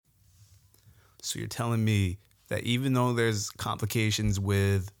So you're telling me that even though there's complications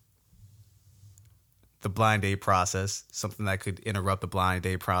with the blind date process, something that could interrupt the blind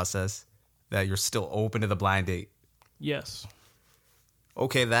date process, that you're still open to the blind date? Yes.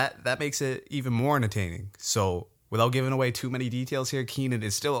 Okay, that makes it even more entertaining. So without giving away too many details here, Keenan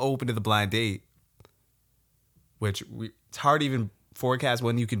is still open to the blind date, which it's hard to even forecast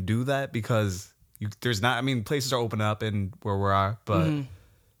when you can do that because there's not. I mean, places are opening up in where we are, but in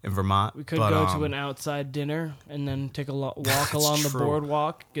Vermont, We could go to an outside dinner and then take a walk along the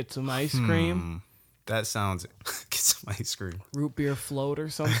boardwalk, get some ice cream. That sounds. Get some ice cream. Root beer float or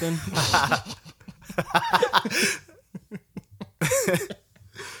something.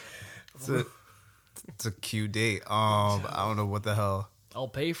 It's a cute date. I don't know what the hell. I'll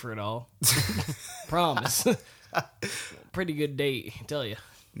pay for it all. Promise. Pretty good date, I tell you.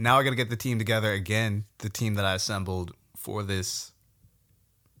 Now I got to get the team together again. The team that I assembled for this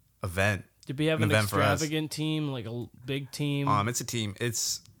event. Did we have an extravagant team, like a big team? It's a team.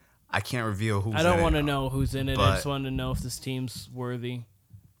 I can't reveal who's in it. I don't want to know who's in it. But I just want to know if this team's worthy.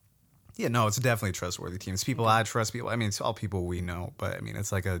 Yeah, no, it's definitely a trustworthy team. It's people I trust. People. I mean, it's all people we know. But I mean,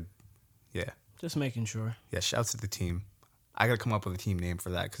 it's like yeah. Just making sure. Yeah, shouts to the team. I got to come up with a team name for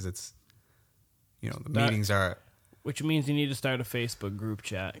that because it's, the meetings are. Which means you need to start a Facebook group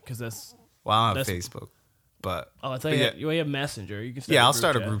chat because that's. Well, I don't have Facebook, but. Oh, I thought you have Messenger. You can. Start I'll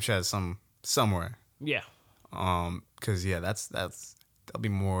start a group chat somewhere. Yeah. Because that'll be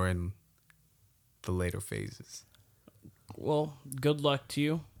more in the later phases. Well, good luck to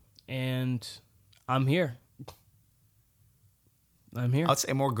you, and I'm here. I'd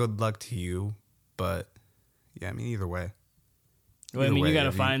say more good luck to you, but yeah, I mean either way. Well, I mean you got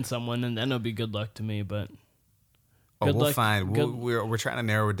to find someone, and then it'll be good luck to me. But we'll find. We're trying to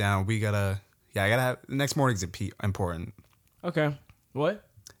narrow it down. I gotta have next morning's important. Okay. What?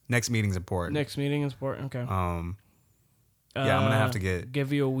 Next meeting's important. Next meeting is important. Okay. I'm gonna have to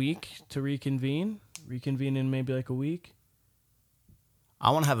give you a week to reconvene. Reconvene in maybe like a week.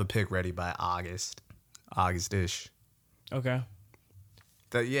 I want to have a pick ready by August-ish. Okay.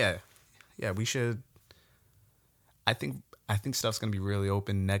 We should. I think stuff's gonna be really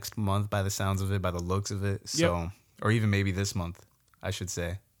open next month by the sounds of it, by the looks of it. So, or even maybe this month, I should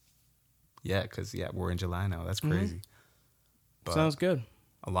say. Yeah, because we're in July now. That's crazy. But sounds good.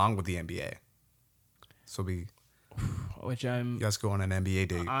 Along with the NBA, so you guys go on an NBA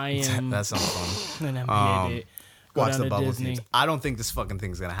date. I am. That sounds fun. An NBA date. Go Watch the bubble Disney. teams. I don't think this fucking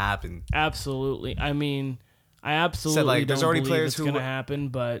thing's gonna happen. Absolutely. I mean, I absolutely don't believe it's going to happen,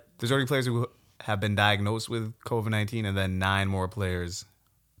 but... There's already players who have been diagnosed with COVID-19, and then 9 more players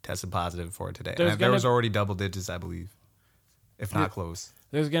tested positive for it today. And there was already double digits, I believe, if not close.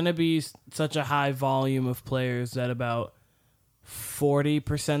 There's going to be such a high volume of players that about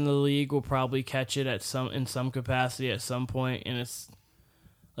 40% of the league will probably catch it in some capacity at some point, and it's...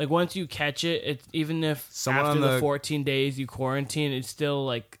 Like, once you catch it, even if after the 14 days you quarantine, it's still,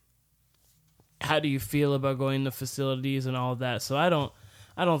 like... How do you feel about going to facilities and all of that? So I don't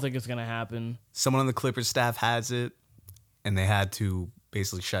think it's gonna happen. Someone on the Clippers staff has it, and they had to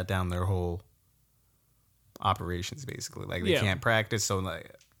basically shut down their whole operations. Basically, like they can't practice. So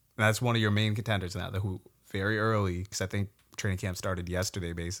like that's one of your main contenders now. Who very early, because I think training camp started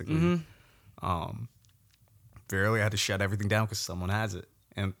yesterday. Basically, very early, I had to shut everything down because someone has it,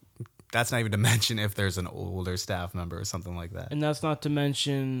 and that's not even to mention if there's an older staff member or something like that. And that's not to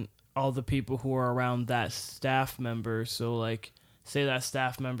mention all the people who are around that staff member. So, like, say that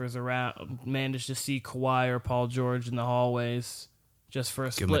staff member's around, managed to see Kawhi or Paul George in the hallways just for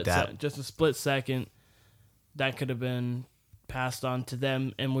a split second. That could have been passed on to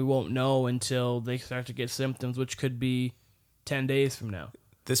them, and we won't know until they start to get symptoms, which could be 10 days from now.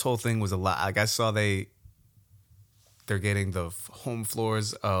 This whole thing was a lot. Like, I saw they're getting the home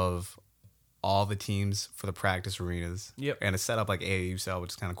floors of all the teams for the practice arenas. Yep. And it's set up like AAU style, which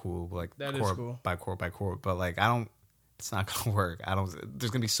is kind of cool. Like that court is cool. By court by court. But like it's not gonna work.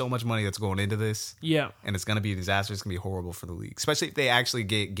 There's gonna be so much money that's going into this. Yeah. And it's gonna be a disaster. It's gonna be horrible for the league. Especially if they actually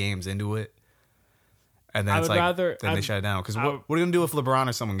get games into it. And then they shut it down. Because what are you gonna do if LeBron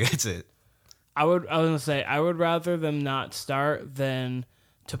or someone gets it? I was gonna say I would rather them not start than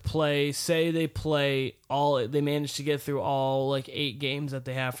to play. Say they manage to get through all like 8 games that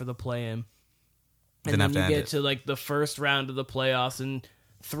they have for the play-in. And then you get to like the first round of the playoffs and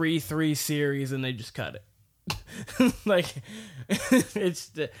 3-3 series, and they just cut it. Like it's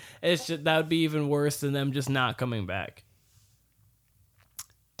just, that would be even worse than them just not coming back.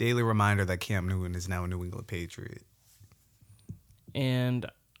 Daily reminder that Cam Newton is now a New England Patriot. And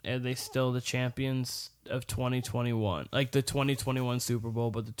are they still the champions of 2021? Like the 2021 Super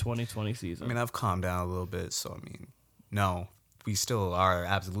Bowl, but the 2020 season. I mean, I've calmed down a little bit, so I mean, no, we still are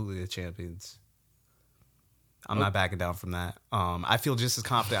absolutely the champions. I'm not backing down from that. I feel just as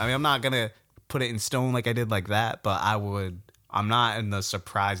confident. I mean, I'm not gonna put it in stone like I did like that, but I'm not in the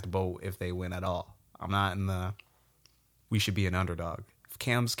surprised boat if they win at all. I'm not in the we should be an underdog. If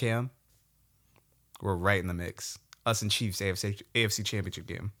Cam's Cam, we're right in the mix. Us and Chiefs AFC Championship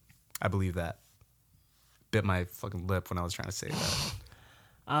game. I believe that. Bit my fucking lip when I was trying to say that.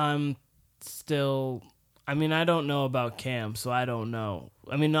 I'm still. I mean, I don't know about Cam, so I don't know.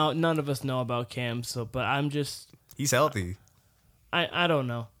 I mean, none of us know about Cam, so but I'm just. He's healthy. I don't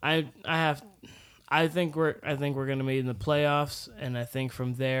know. I think we're gonna be in the playoffs, and I think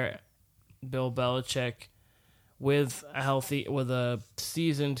from there, Bill Belichick, with a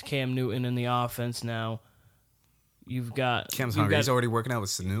seasoned Cam Newton in the offense now. You've got Cam's hungry. He's already working out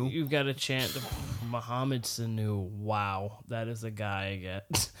with Sanu. You've got a chance of Mohamed Sanu. Wow, that is a guy I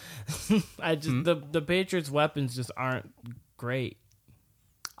get. The Patriots' weapons just aren't great.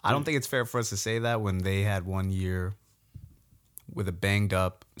 I don't think it's fair for us to say that when they had 1 year with a banged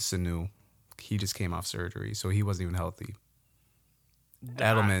up Sanu. He just came off surgery, so he wasn't even healthy.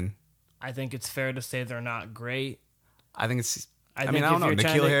 Edelman. I think it's fair to say they're not great. I think it's. I don't know.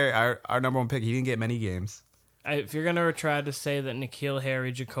 N'Keal Harry, our number one pick, he didn't get many games. If you're gonna try to say that N'Keal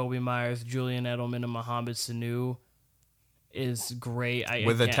Harry, Jacoby Myers, Julian Edelman, and Mohamed Sanu is great,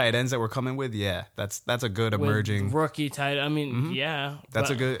 with the tight ends that we're coming with, yeah, that's a good emerging rookie tight. I mean, yeah,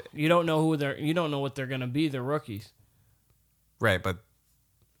 that's a good. You don't know you don't know what they're gonna be. They're rookies, right? But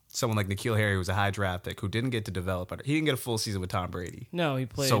someone like N'Keal Harry was a high draft pick who didn't get to develop. He didn't get a full season with Tom Brady. No, he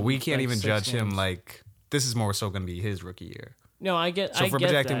played. So we can't like even 6 judge him games. like this is more so going to be his rookie year. No, I get. So if we're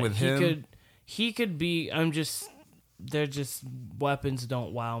projecting that. with him, he could be. They're just weapons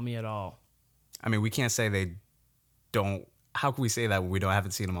don't wow me at all. I mean, we can't say they don't. How can we say that when we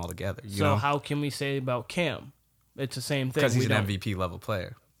haven't seen them all together? You know? How can we say about Cam? It's the same thing because he's an MVP level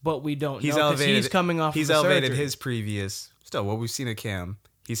player. But we don't. He's know, elevated. He's coming off. He's of elevated surgery. his previous. Still, what we've seen of Cam,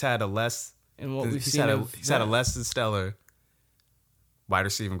 he's had a less. And what we've he's seen, had a less than stellar wide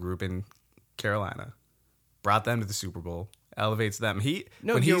receiving group in Carolina. Brought them to the Super Bowl. Elevates them.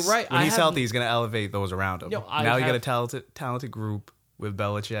 You're right. When he's healthy, he's going to elevate those around him. No, now you got a talented group with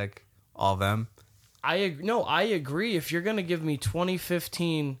Belichick, all them. I agree. If you're going to give me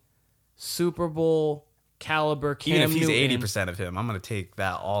 2015 Super Bowl caliber Cam Even if he's Newton, 80% of him, I'm going to take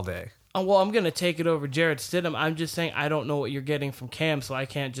that all day. Well, I'm going to take it over Jarrett Stidham. I'm just saying I don't know what you're getting from Cam, so I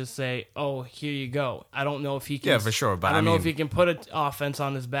can't just say, oh, here you go. I don't know if he can. Yeah, for sure. But I don't know if he can put an offense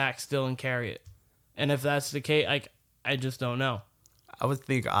on his back still and carry it. And if that's the case, I just don't know. I would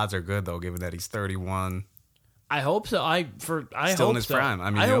think odds are good, though, given that he's 31. I hope so. Still hope in his so. prime.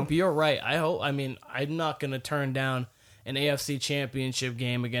 I hope you're right. I'm not going to turn down an AFC championship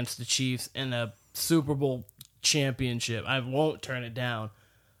game against the Chiefs and a Super Bowl championship. I won't turn it down.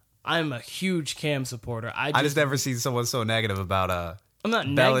 I'm a huge Cam supporter. I just never seen someone so negative about I'm not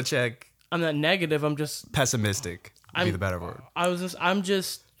Belichick. I'm not negative. I'm just pessimistic. Would be the better word. I'm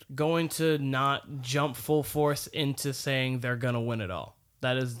just going to not jump full force into saying they're gonna win it all.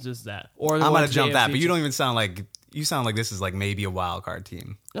 That is just that. Or I'm gonna jump that, but you don't even sound like you sound like this is like maybe a wild card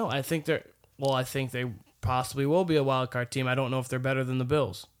team. No, I think they're. Well, I think they possibly will be a wild card team. I don't know if they're better than the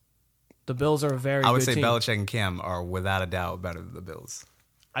Bills. The Bills are a very. I would good say team. Belichick and Cam are without a doubt better than the Bills.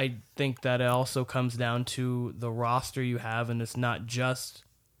 I think that it also comes down to the roster you have, and it's not just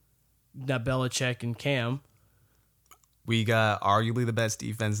that Belichick and Cam. We got arguably the best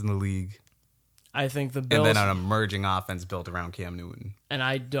defense in the league. I think the Bills, and then an emerging offense built around Cam Newton. And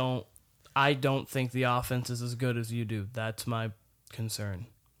I don't think the offense is as good as you do. That's my concern.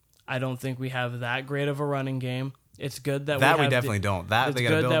 I don't think we have that great of a running game. It's good that we definitely don't. That they got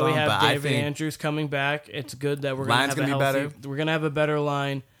to build on. It's good that we have but David Andrews coming back. It's good that we're going to have be better. We're going to have a better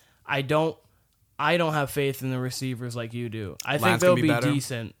line. I don't have faith in the receivers like you do. I think they'll be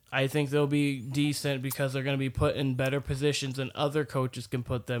decent. I think they'll be decent because they're going to be put in better positions than other coaches can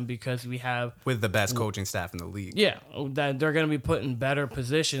put them because we have with the best coaching staff in the league. Yeah, that they're going to be put in better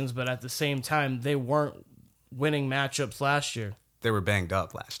positions, but at the same time, they weren't winning matchups last year. They were banged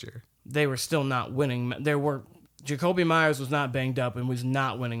up last year. They were still not winning. Jacoby Myers was not banged up and was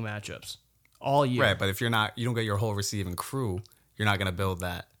not winning matchups all year. Right, but if you don't get your whole receiving crew, you're not going to build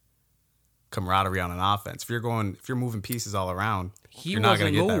that camaraderie on an offense. If you're moving pieces all around, you're not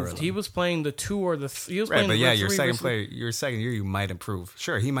going to get that rhythm. He was playing the 2 or the 3. He was right, playing but the yeah, three your second year, you might improve.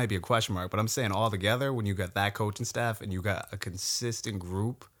 Sure, he might be a question mark, but I'm saying all together, when you got that coaching staff and you got a consistent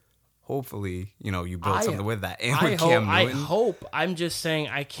group, hopefully, you build something with that. And I with hope. Cam I Newton, hope. I'm just saying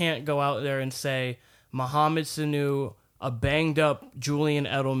I can't go out there and say Mohamed Sanu, a banged up Julian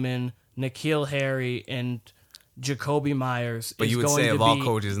Edelman, N'Keal Harry, and Jacoby Myers. but is you would going say to of all be,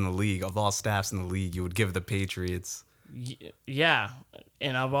 coaches in the league, of all staffs in the league, you would give the Patriots. Yeah,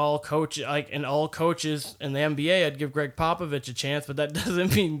 and of all coaches in the NBA, I'd give Greg Popovich a chance, but that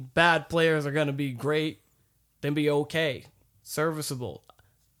doesn't mean bad players are going to be great. They'll be okay, serviceable.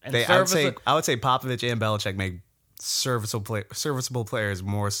 And I would say Popovich and Belichick make serviceable players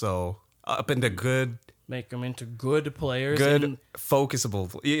more so up into good, make them into good players.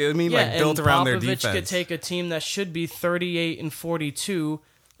 focusable. I mean, like built around their defense. Popovich could take a team that should be 38-42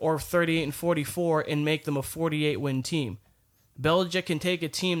 or 38-44 and make them a 48-win team. Belichick can take a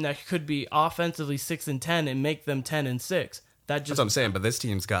team that could be offensively 6-10 and make them 10-6. That's what I'm saying. But this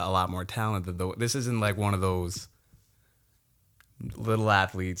team's got a lot more talent than this isn't like one of those little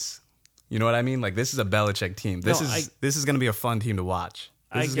athletes. You know what I mean? Like this is a Belichick team. This is going to be a fun team to watch.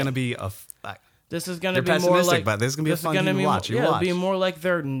 This is going to be This is going to be more like, but this is going to be a fun team to watch. It'll be more like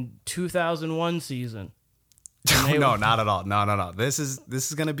their 2001 season. No, not at all. No. This is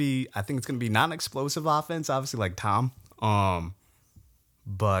going to be. I think it's going to be not an explosive offense, obviously, like Tom.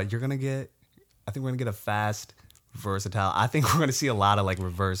 But you're going to get. I think we're going to get a fast, versatile. I think we're going to see a lot of like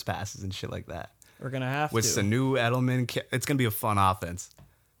reverse passes and shit like that. We're going to have with Sanu, Edelman. It's going to be a fun offense.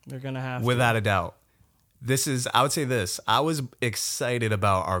 They're going to have without a doubt. I would say this. I was excited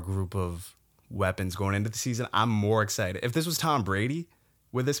about our group of weapons going into the season. I'm more excited. If this was Tom Brady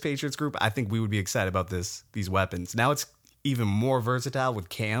with this Patriots group, I think we would be excited about these weapons. Now it's even more versatile with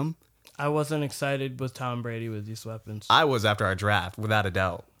Cam. I wasn't excited with Tom Brady with these weapons. I was after our draft, without a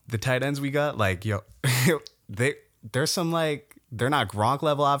doubt. The tight ends we got, like, there's some, like, they're not Gronk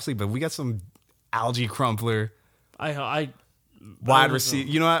level, obviously, but we got some Algie Crumpler. Wide receiver.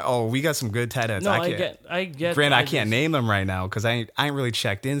 You know what? Oh, we got some good tight ends. No, I get. Granted, I can't name them right now because I ain't really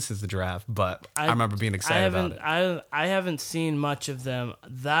checked in since the draft, but I remember being excited about it. I haven't seen much of them.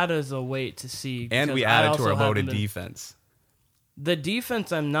 That is a wait to see. And we added to our loaded defense. The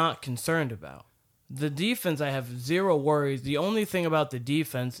defense I'm not concerned about. The defense I have zero worries. The only thing about the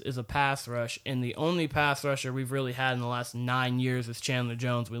defense is a pass rush, and the only pass rusher we've really had in the last 9 years is Chandler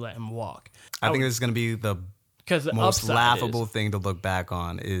Jones. We let him walk. I think this is going to be the most laughable thing to look back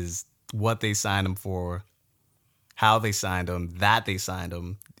on is what they signed him for, how they signed him, that they signed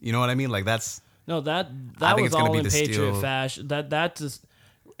him. You know what I mean? Like that was all in Patriot fashion. That just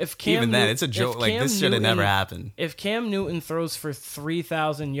if Cam even then it's a joke. Like this should have never happened. If Cam Newton throws for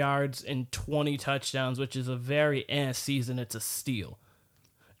 3,000 yards and 20 touchdowns, which is a very season, it's a steal.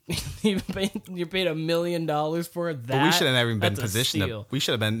 You paid $1 million for that. But we should have never been positioned. We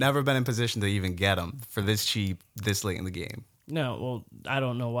should have never been in position to even get him for this cheap, this late in the game. No, well, I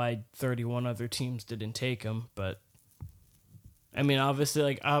don't know why 31 other teams didn't take him, but I mean, obviously,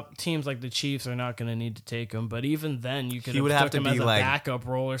 like teams like the Chiefs are not going to need to take him. But even then, you could have took him as a backup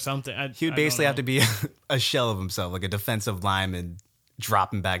role or something. He would basically have to be a shell of himself, like a defensive lineman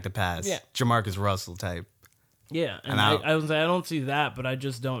dropping back to pass. Yeah, Jamarcus Russell type. Yeah, and I don't see that, but I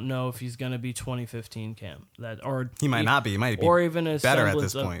just don't know if he's going to be 2015 Cam. He might not be. He might be or even a better at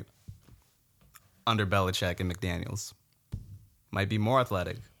this point. Under Belichick and McDaniels. Might be more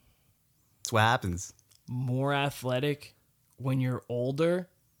athletic. That's what happens. More athletic when you're older?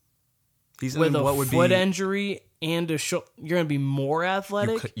 He's with a foot injury and a shoulder. You're going to be more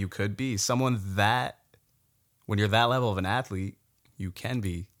athletic? You could be. Someone that, when you're that level of an athlete, you can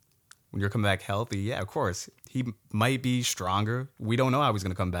be. When you're coming back healthy, yeah, of course. He might be stronger. We don't know how he's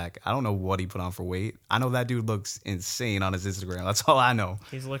going to come back. I don't know what he put on for weight. I know that dude looks insane on his Instagram. That's all I know.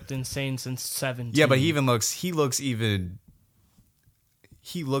 He's looked insane since 17. Yeah, but he looks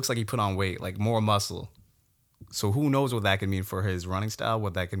like he put on weight, like more muscle. So who knows what that could mean for his running style,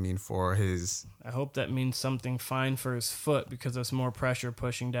 what that could mean for his... I hope that means something fine for his foot because there's more pressure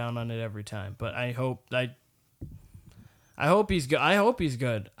pushing down on it every time. But I hope he's good. I hope he's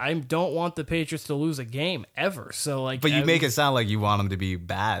good. I don't want the Patriots to lose a game ever. So but you make it sound like you want him to be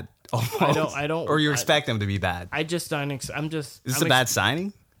bad. Almost. I don't. Or you expect him to be bad. I just don't. Is this a bad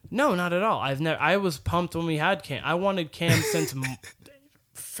signing? No, not at all. I was pumped when we had Cam. I wanted Cam since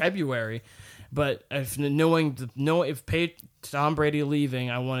February, but if Tom Brady leaving,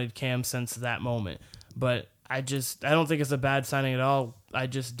 I wanted Cam since that moment. But I don't think it's a bad signing at all. I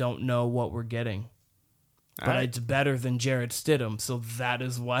just don't know what we're getting. But it's better than Jarrett Stidham, so that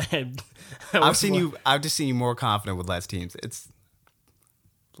is why I've just seen you more confident with less teams. It's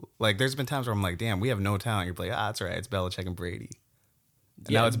like there's been times where I'm like, damn, we have no talent. You're like, that's all right. It's Belichick and Brady. And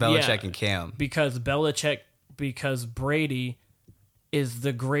now it's Belichick and Cam. Because Brady is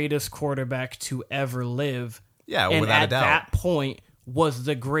the greatest quarterback to ever live. Yeah, and without a at doubt. that point was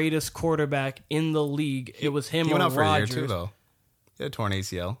the greatest quarterback in the league. It was him He or went out for a year Rodgers. too, though. He had a torn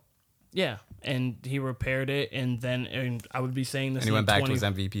ACL, Yeah, and he repaired it, and I would be saying this. and he went back to his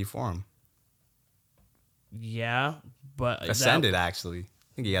MVP form. Yeah, but Ascended, actually.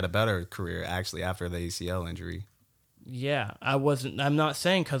 I think he had a better career, actually, after the ACL injury. Yeah, I'm not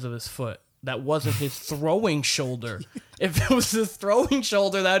saying because of his foot. That wasn't his throwing shoulder. If it was his throwing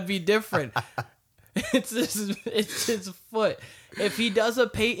shoulder, that'd be different. It's his foot. If he does a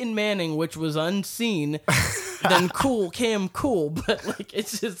Peyton Manning, which was unseen, then cool, Cam, cool. But like,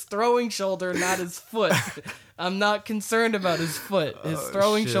 it's his throwing shoulder, not his foot. I'm not concerned about his foot. His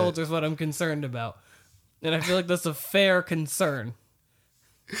throwing shit. shoulder is what I'm concerned about, and I feel like that's a fair concern.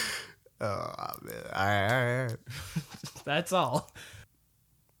 Oh, man. All right. That's all.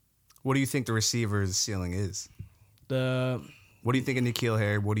 What do you think the receiver's ceiling is? What do you think of N'Keal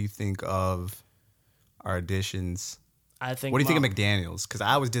Harry? What do you think of our additions? I think. What do you think of McDaniels? Because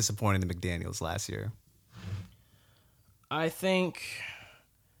I was disappointed in McDaniels last year. I think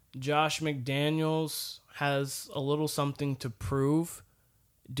Josh McDaniels has a little something to prove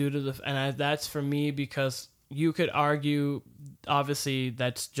due to that's for me because you could argue, obviously,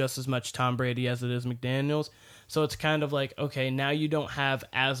 that's just as much Tom Brady as it is McDaniels. So it's kind of like, okay, now you don't have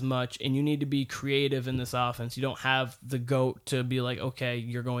as much, and you need to be creative in this offense. You don't have the GOAT to be like, okay,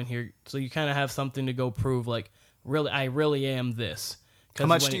 you're going here. So you kind of have something to go prove, like, really, I really am this. How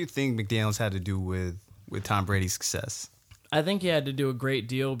much do you think McDaniels had to do with Tom Brady's success? I think he had to do a great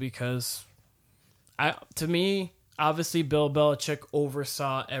deal because, to me, obviously Bill Belichick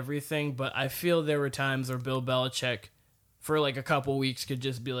oversaw everything, but I feel there were times where Bill Belichick, for like a couple weeks, could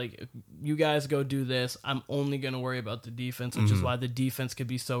just be like, you guys go do this. I'm only going to worry about the defense, which is why the defense could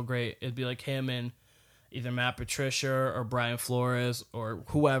be so great. It'd be like him and either Matt Patricia or Brian Flores or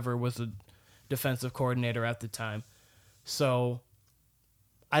whoever was the defensive coordinator at the time. So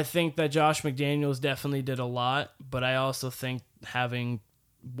I think that Josh McDaniels definitely did a lot, but I also think having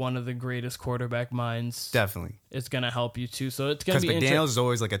one of the greatest quarterback minds Definitely is going to help you too. So it's going to because be McDaniels is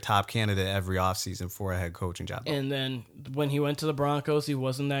always like a top candidate every offseason for a head coaching job. And then when he went to the Broncos, he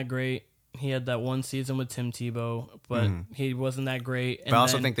wasn't that great. He had that one season with Tim Tebow, but he wasn't that great. And but I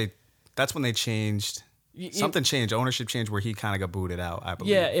also think that's when they changed. Something changed. Ownership changed where he kind of got booted out, I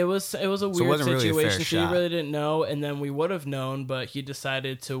believe. Yeah, it was a weird wasn't really a fair situation. So he shot. really didn't know, and then we would have known, but he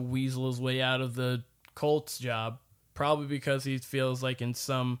decided to weasel his way out of the Colts job, probably because he feels like in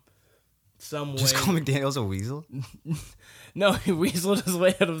some way. Just call McDaniels a weasel? No, he weaseled his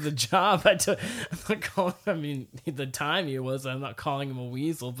way out of the job. I'm not calling. I mean, the time he was. I'm not calling him a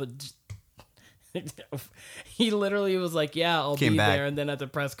weasel, but he literally was like, "Yeah, I'll Came be back. there." And then at the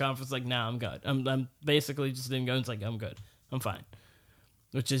press conference, like, "Nah, I'm good. I'm basically just didn't go." It's like, "I'm good. I'm fine,"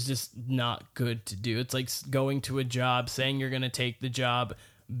 which is just not good to do. It's like going to a job, saying you're going to take the job,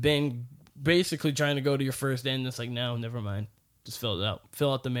 then basically trying to go to your first day, and it's like, "No, never mind. Just fill it out.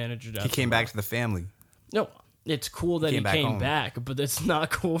 Fill out the manager job." He came back to the family. No, it's cool that he came back, but it's not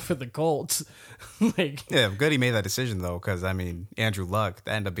cool for the Colts. Like, Yeah, good he made that decision, though, because, I mean, Andrew Luck,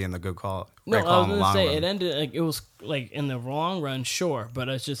 that ended up being the good call. no, Right I call was in the gonna long say run. it ended like it was like in the long run, sure, but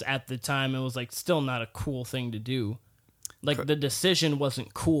it's just at the time it was like still not a cool thing to do. Like the decision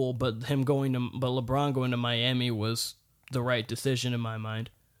wasn't cool, but LeBron going to Miami was the right decision in my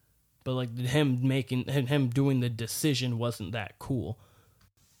mind. But like him doing the decision wasn't that cool.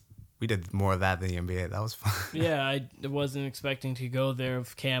 We did more of that than the NBA. That was fun. Yeah, I wasn't expecting to go there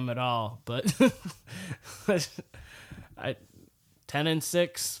with Cam at all, but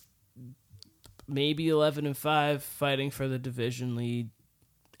 10-6, maybe 11-5, fighting for the division lead,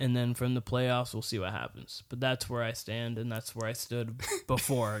 and then from the playoffs, we'll see what happens. But that's where I stand, and that's where I stood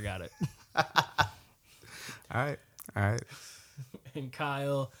before I got it. All right. And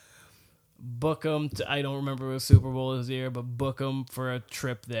Kyle, book him. I don't remember what Super Bowl is here, but book him for a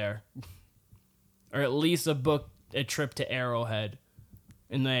trip there, or at least a trip to Arrowhead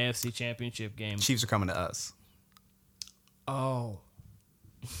in the AFC Championship game. Chiefs are coming to us. Oh.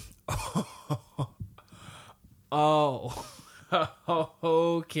 Oh.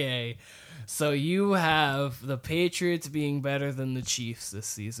 Okay. So you have the Patriots being better than the Chiefs this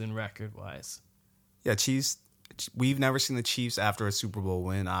season, record-wise. Yeah, Chiefs. We've never seen the Chiefs after a Super Bowl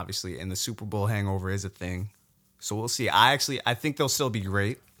win, obviously, and the Super Bowl hangover is a thing. So we'll see. I think they'll still be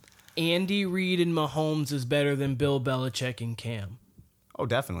great. Andy Reid and Mahomes is better than Bill Belichick and Cam. Oh,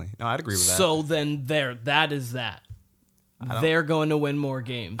 definitely. No, I'd agree with that. So then that is that. They're going to win more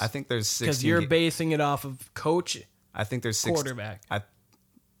games. I think there's 16. Because you're basing it off of coach, I think there's 16. quarterback. Can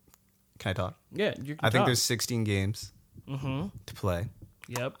I talk? Yeah, you can I think talk. there's 16 games. to play.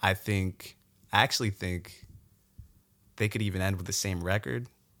 Yep. I actually think they could even end with the same record,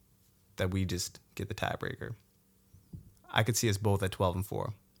 that we just get the tiebreaker. I could see us both at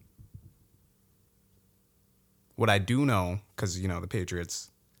 12-4. What I do know, because, the Patriots,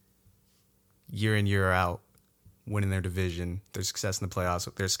 year in, year out, winning their division, their success in the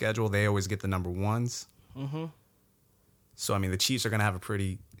playoffs, their schedule, they always get the number ones. Mm-hmm. So, the Chiefs are going to have a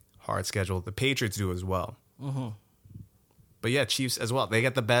pretty hard schedule. The Patriots do as well. Mm-hmm. But yeah, Chiefs as well. They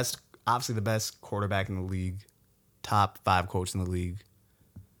get the best quarterback in the league, top 5 coach in the league.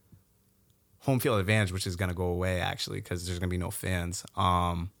 Home field advantage, which is going to go away, actually, because there's going to be no fans.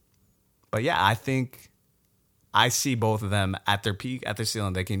 But yeah, I think I see both of them at their peak, at their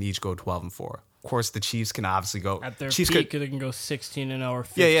ceiling. They can each go 12-4. Of course, the Chiefs can obviously go At their Chiefs peak, they can go 16-0 or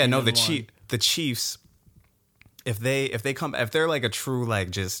 15-1. Yeah. No, the Chiefs, if they're like a true,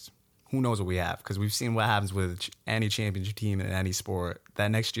 like, just who knows what we have, because we've seen what happens with any championship team in any sport. That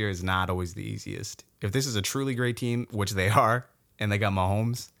next year is not always the easiest. If this is a truly great team, which they are, and they got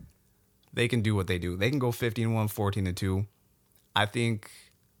Mahomes, they can do what they do. They can go 15-1, 14-2. I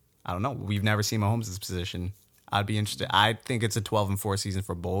don't know. We've never seen Mahomes in this position. I'd be interested. I think it's a 12-4 season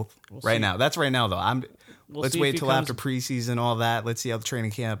for both. Now. That's right now, though. Let's wait till after preseason, all that. Let's see how the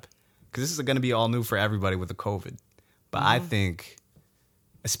training camp, because this is going to be all new for everybody with the COVID. But I think,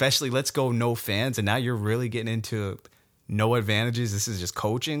 especially, let's go no fans, and now you're really getting into no advantages. This is just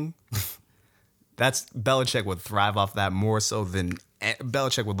coaching. Belichick would thrive off that more so than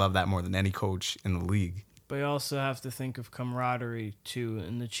Belichick would love that more than any coach in the league. But you also have to think of camaraderie too,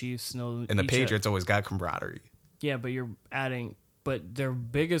 and the Chiefs know. And the Patriots always got camaraderie. Yeah, but their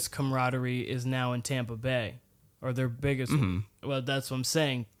biggest camaraderie is now in Tampa Bay, or their biggest. Mm-hmm. Well, that's what I'm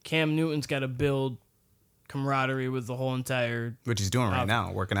saying. Cam Newton's got to build camaraderie with the whole entire. Which he's doing right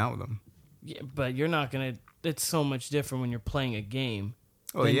now, working out with them. Yeah, but you're not gonna. It's so much different when you're playing a game.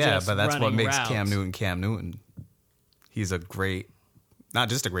 Oh yeah, but that's what makes Cam Newton Cam Newton. He's not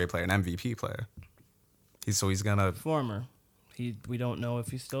just a great player, an MVP player. He's gonna former. We don't know if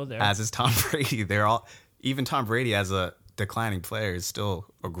he's still there. As is Tom Brady. Even Tom Brady as a declining player is still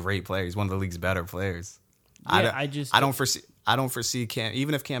a great player. He's one of the league's better players. Yeah, I don't foresee Cam,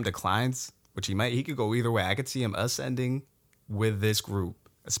 even if Cam declines, which he could go either way. I could see him ascending with this group,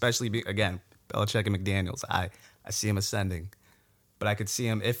 especially again, Belichick and McDaniels. I see him ascending. But I could see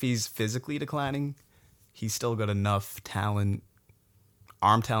him, if he's physically declining, he's still got enough talent,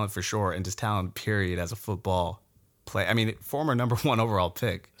 arm talent for sure, and just talent, period, as a football player. Former number 1 overall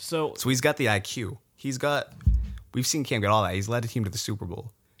pick. So he's got the IQ. We've seen Cam get all that. He's led a team to the Super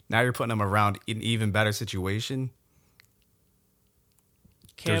Bowl. Now you're putting him around an even better situation.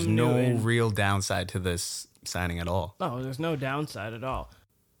 There's no real downside to this signing at all. No, there's no downside at all.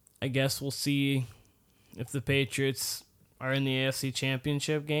 I guess we'll see if the Patriots are in the AFC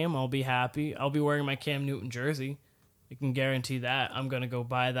Championship game. I'll be happy. I'll be wearing my Cam Newton jersey. I can guarantee that. I'm going to go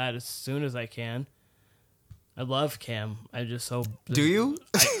buy that as soon as I can. I love Cam. I just hope... Do you?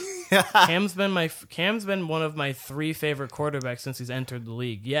 Cam's been one of my 3 favorite quarterbacks since he's entered the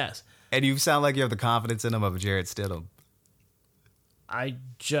league. Yes. And you sound like you have the confidence in him of Jarrett Stidham. I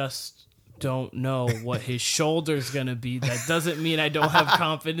just don't know what his shoulder's going to be. That doesn't mean I don't have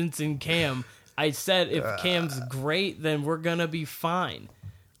confidence in Cam. I said if Cam's great, then we're going to be fine.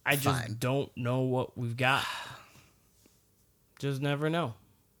 I just don't know what we've got. Just never know.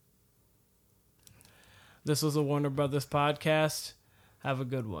 This was a Warner Brothers podcast. Have a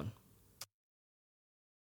good one.